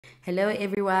Hello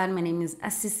everyone, my name is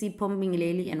Asisipho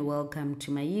Mbingeleli and welcome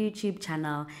to my YouTube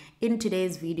channel. In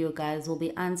today's video guys, we'll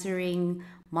be answering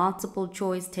multiple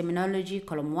choice terminology,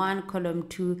 column 1, column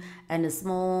 2 and a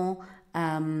small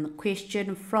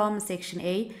question from section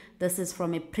A. This is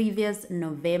from a previous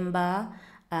November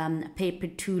paper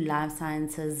 2 life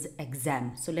sciences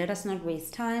exam. So let us not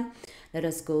waste time. Let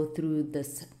us go through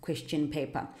this question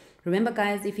paper. Remember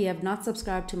guys, if you have not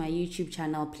subscribed to my YouTube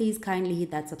channel, please kindly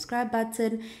hit that subscribe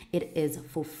button. It is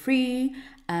for free.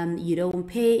 You don't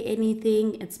pay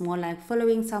anything. It's more like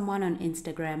following someone on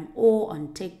Instagram or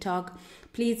on TikTok.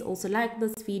 Please also like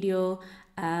this video.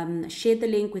 Share the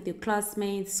link with your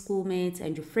classmates, schoolmates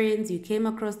and your friends. You came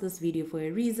across this video for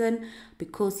a reason,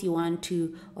 because you want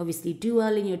to obviously do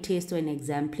well in your test or an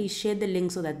exam. Please share the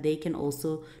link so that they can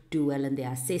also do well in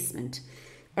their assessment.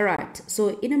 All right,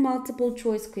 so in a multiple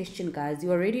choice question guys,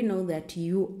 you already know that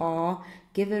you are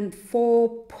given 4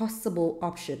 possible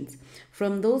options.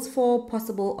 From those 4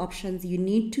 possible options, you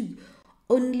need to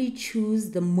only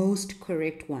choose the most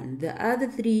correct one. The other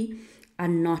 3 are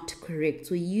not correct,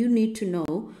 so you need to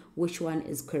know which one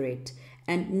is correct.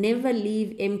 And never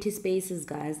leave empty spaces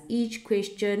guys. Each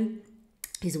question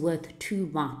is worth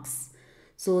 2 marks.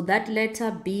 So that letter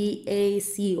B, A,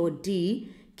 C or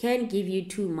D can give you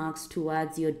 2 marks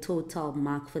towards your total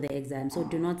mark for the exam. So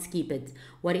do not skip it.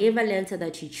 Whatever letter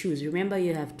that you choose, remember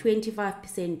you have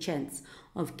 25% chance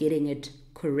of getting it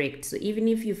correct. So even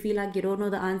if you feel like you don't know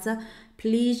the answer,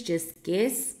 please just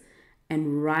guess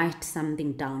and write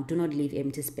something down. Do not leave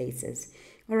empty spaces.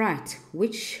 All right,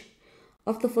 which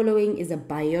of the following is a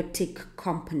biotic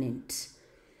component?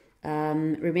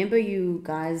 Remember you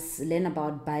guys learn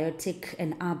about biotic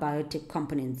and abiotic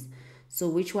components. So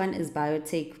which one is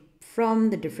biotic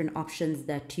from the different options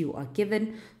that you are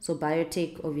given? So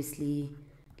biotic, obviously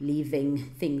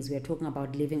living things. We are talking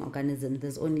about living organisms.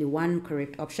 There's only one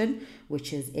correct option,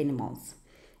 which is animals.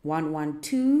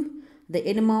 112, the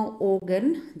animal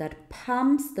organ that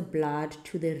pumps the blood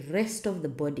to the rest of the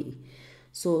body.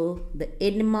 So the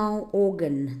animal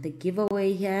organ, the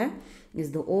giveaway here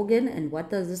is the organ. And what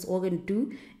does this organ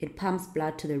do? It pumps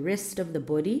blood to the rest of the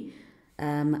body.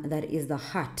 That is the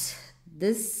heart.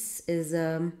 This is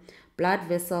blood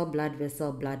vessel, blood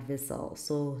vessel, blood vessel.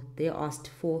 So they asked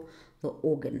for the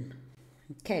organ.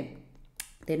 Okay.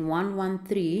 Then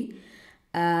 113,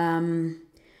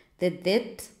 the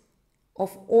death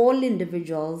of all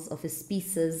individuals of a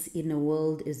species in a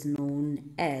world is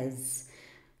known as.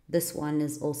 This one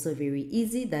is also very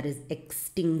easy. That is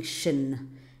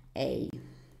extinction. A.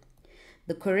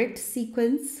 The correct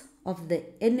sequence of the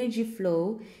energy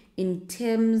flow in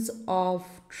terms of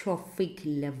trophic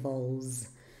levels.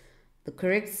 The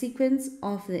correct sequence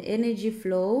of the energy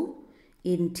flow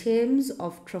in terms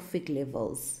of trophic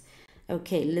levels.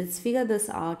 Okay, let's figure this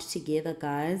out together,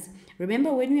 guys.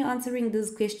 Remember, when we're answering these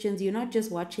questions, you're not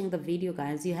just watching the video,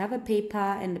 guys. You have a paper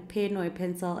and a pen or a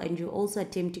pencil, and you're also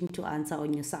attempting to answer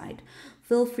on your side.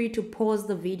 Feel free to pause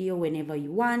the video whenever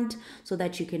you want so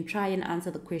that you can try and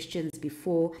answer the questions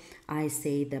before I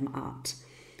say them out.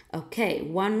 Okay,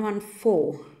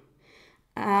 114.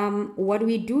 What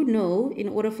we do know, in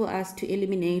order for us to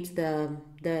eliminate the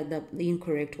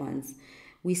incorrect ones,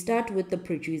 we start with the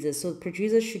producers. So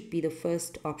producers should be the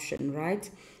first option, right?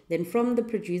 Then from the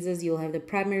producers, you'll have the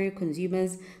primary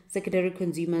consumers, secondary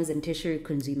consumers, and tertiary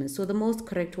consumers. So the most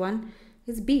correct one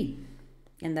is B,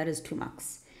 and that is 2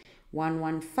 marks.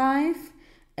 115,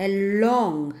 a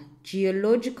long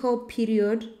geological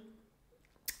period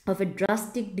of a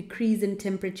drastic decrease in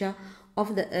temperature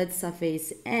of the Earth's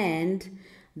surface and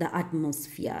the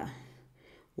atmosphere.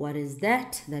 What is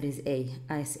that? That is A,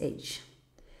 Ice Age.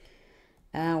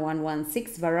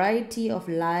 116, variety of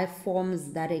life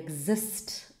forms that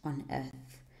exist on Earth.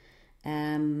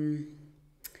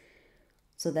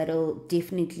 So that'll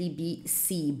definitely be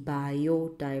C,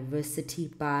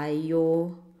 biodiversity,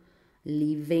 bio,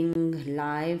 living,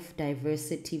 life,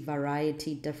 diversity,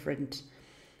 variety, different.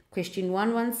 Question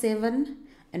 117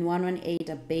 and 118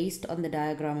 are based on the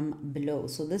diagram below.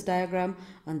 So this diagram,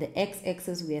 on the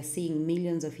x-axis, we are seeing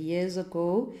millions of years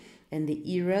ago and the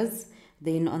eras.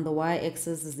 Then on the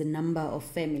y-axis is the number of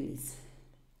families.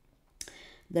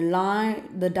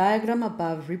 The diagram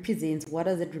above represents, what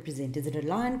does it represent? Is it a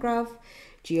line graph,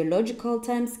 geological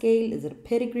time scale? Is it a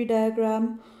pedigree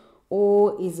diagram?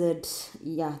 Or is it,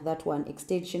 yeah, that one,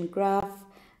 extension graph?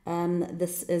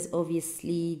 This is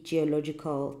obviously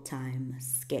geological time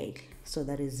scale. So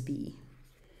that is B.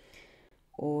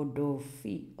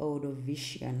 Ordovician.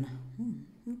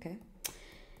 Okay.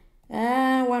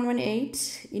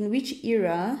 118. In which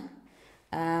era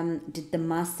did the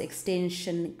mass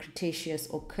extinction Cretaceous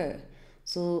occur?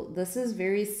 So this is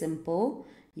very simple.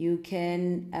 You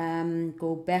can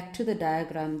go back to the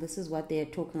diagram. This is what they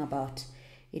are talking about.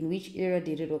 In which era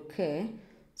did it occur?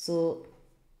 So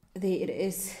there it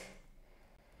is.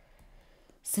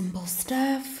 Simple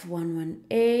stuff.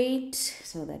 118.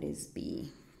 So that is B.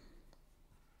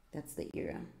 That's the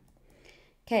era.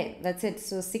 Okay, that's it.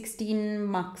 So 16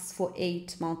 marks for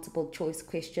 8 multiple choice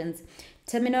questions.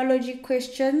 Terminology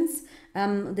questions.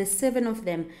 There's 7 of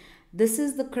them. This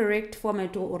is the correct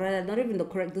format, or rather not even the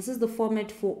correct, this is the format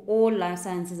for all life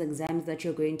sciences exams that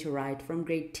you're going to write from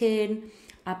grade 10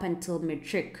 up until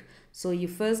matric. So you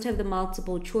first have the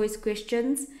multiple choice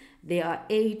questions. There are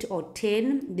 8 or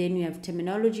 10. Then you have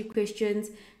terminology questions.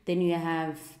 Then you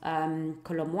have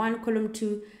column 1, column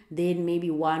 2, then maybe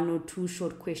 1 or 2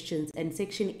 short questions. And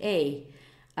section A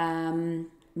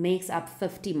makes up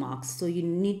 50 marks. So you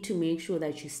need to make sure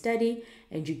that you study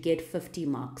and you get 50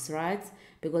 marks, right?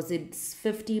 Because it's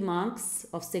 50 marks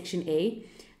of section A,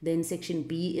 then section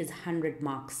B is 100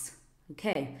 marks.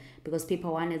 Okay, because paper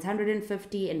 1 is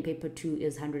 150 and paper 2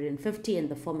 is 150, and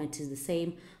the format is the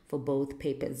same for both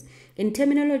papers. In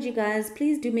terminology, guys,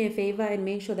 please do me a favor and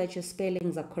make sure that your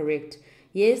spellings are correct.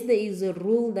 Yes, there is a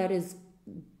rule that is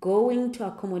going to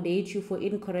accommodate you for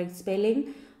incorrect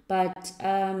spelling, but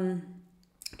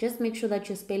just make sure that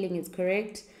your spelling is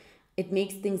correct. It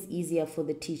makes things easier for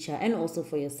the teacher and also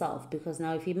for yourself, because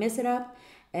now if you mess it up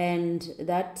and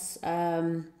that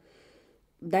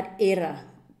error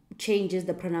changes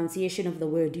the pronunciation of the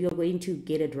word, you're going to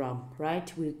get it wrong,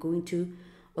 right? We're going to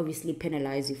obviously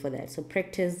penalize you for that. So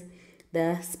practice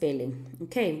the spelling.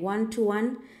 Okay,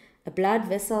 1-1, a blood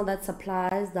vessel that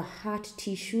supplies the heart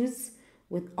tissues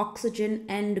with oxygen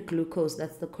and glucose.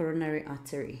 That's the coronary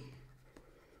artery.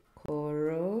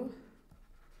 Coronary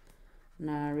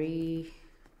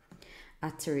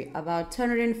artery. About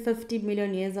 250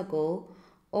 million years ago,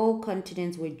 all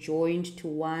continents were joined to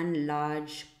one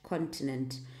large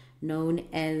continent known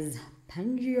as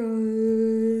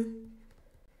Pangaea.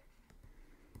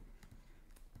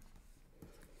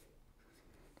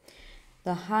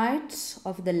 The height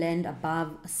of the land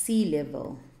above sea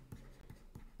level.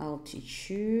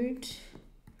 Altitude.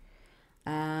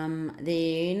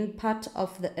 Then part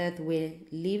of the earth where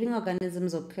living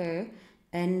organisms occur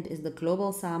and is the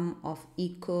global sum of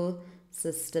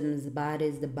ecosystems, that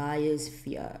is the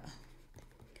biosphere.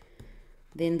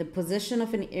 Then the position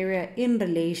of an area in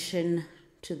relation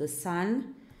to the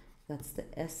sun, that's the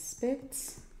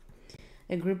aspects.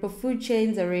 A group of food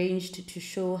chains arranged to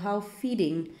show how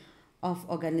feeding of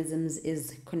organisms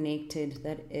is connected,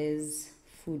 that is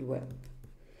food web.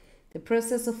 The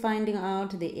process of finding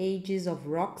out the ages of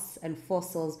rocks and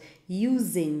fossils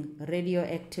using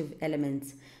radioactive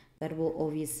elements, that will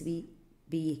obviously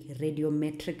be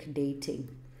radiometric dating.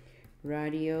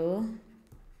 Radiometric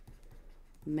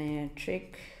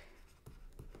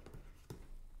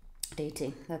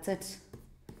dating, that's it.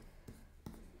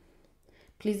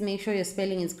 Please make sure your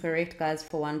spelling is correct, guys,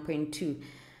 for 1.2.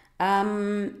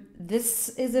 This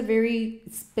is a very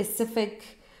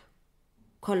specific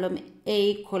column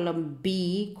A, column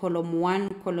B, column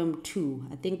 1, column 2.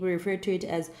 I think we refer to it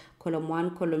as column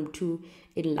 1, column 2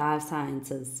 in life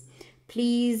sciences.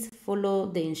 Please follow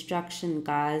the instruction,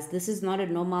 guys. This is not a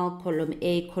normal column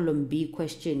A, column B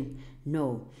question.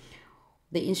 No.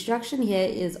 The instruction here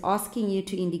is asking you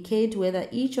to indicate whether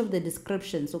each of the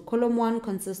descriptions, so column 1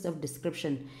 consists of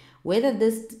description, whether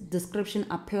this description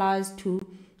applies to,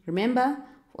 remember,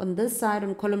 on this side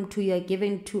on column 2, you are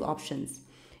given 2 options.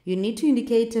 You need to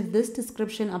indicate if this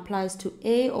description applies to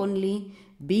A only,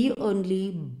 B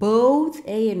only, both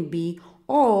A and B,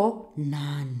 or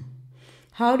none.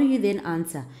 How do you then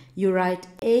answer? You write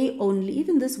A only.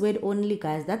 Even this word only,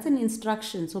 guys, that's an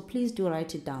instruction, so please do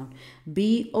write it down.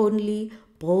 B only,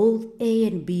 both A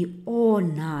and B, or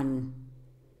none.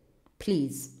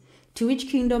 Please. To which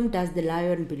kingdom does the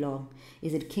lion belong?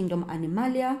 Is it kingdom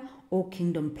Animalia or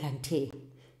kingdom Plantae?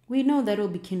 We know that will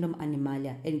be kingdom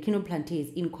Animalia, and kingdom Plantae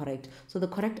is incorrect. So the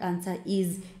correct answer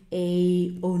is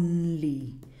A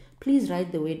only. Please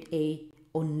write the word A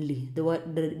only. The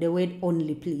word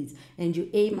only, please. And your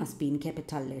A must be in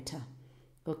capital letter.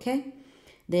 Okay?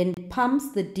 Then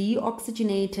pumps the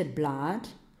deoxygenated blood.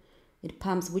 It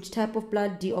pumps which type of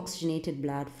blood? Deoxygenated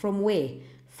blood. From where?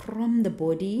 From the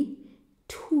body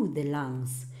to the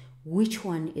lungs. Which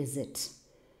one is it?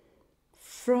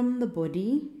 From the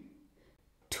body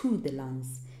to the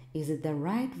lungs. Is it the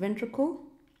right ventricle?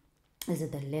 Is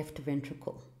it the left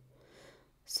ventricle?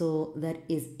 So that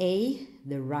is A,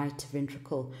 the right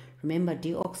ventricle. Remember,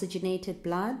 deoxygenated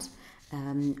blood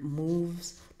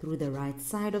moves through the right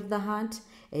side of the heart,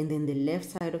 and then the left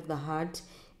side of the heart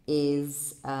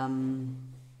is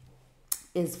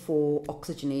for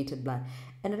oxygenated blood.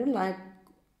 And I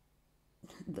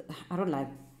don't like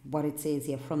what it says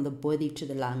here, from the body to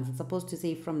the lungs. It's supposed to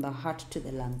say from the heart to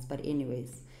the lungs, but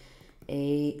anyways,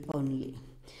 A only.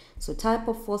 So type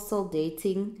of fossil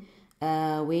dating,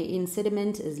 wherein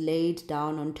sediment is laid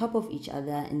down on top of each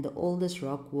other and the oldest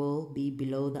rock will be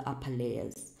below the upper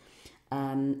layers.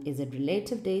 Is it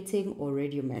relative dating or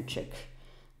radiometric?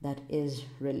 That is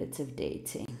relative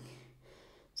dating.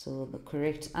 So the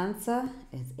correct answer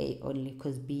is A only,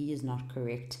 because B is not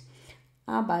correct.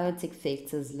 Abiotic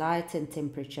factors, light and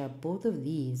temperature, both of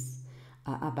these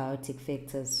are abiotic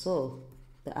factors. So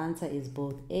the answer is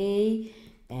both A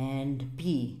and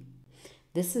B.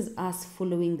 This is us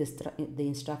following the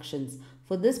instructions.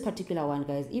 For this particular one,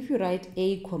 guys, if you write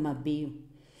A comma B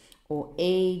or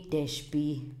A dash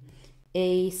B,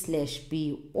 A slash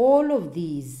B, all of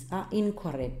these are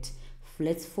incorrect.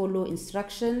 Let's follow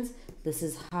instructions. This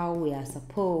is how we are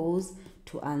supposed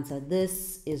to answer.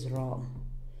 This is wrong.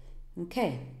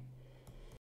 Okay.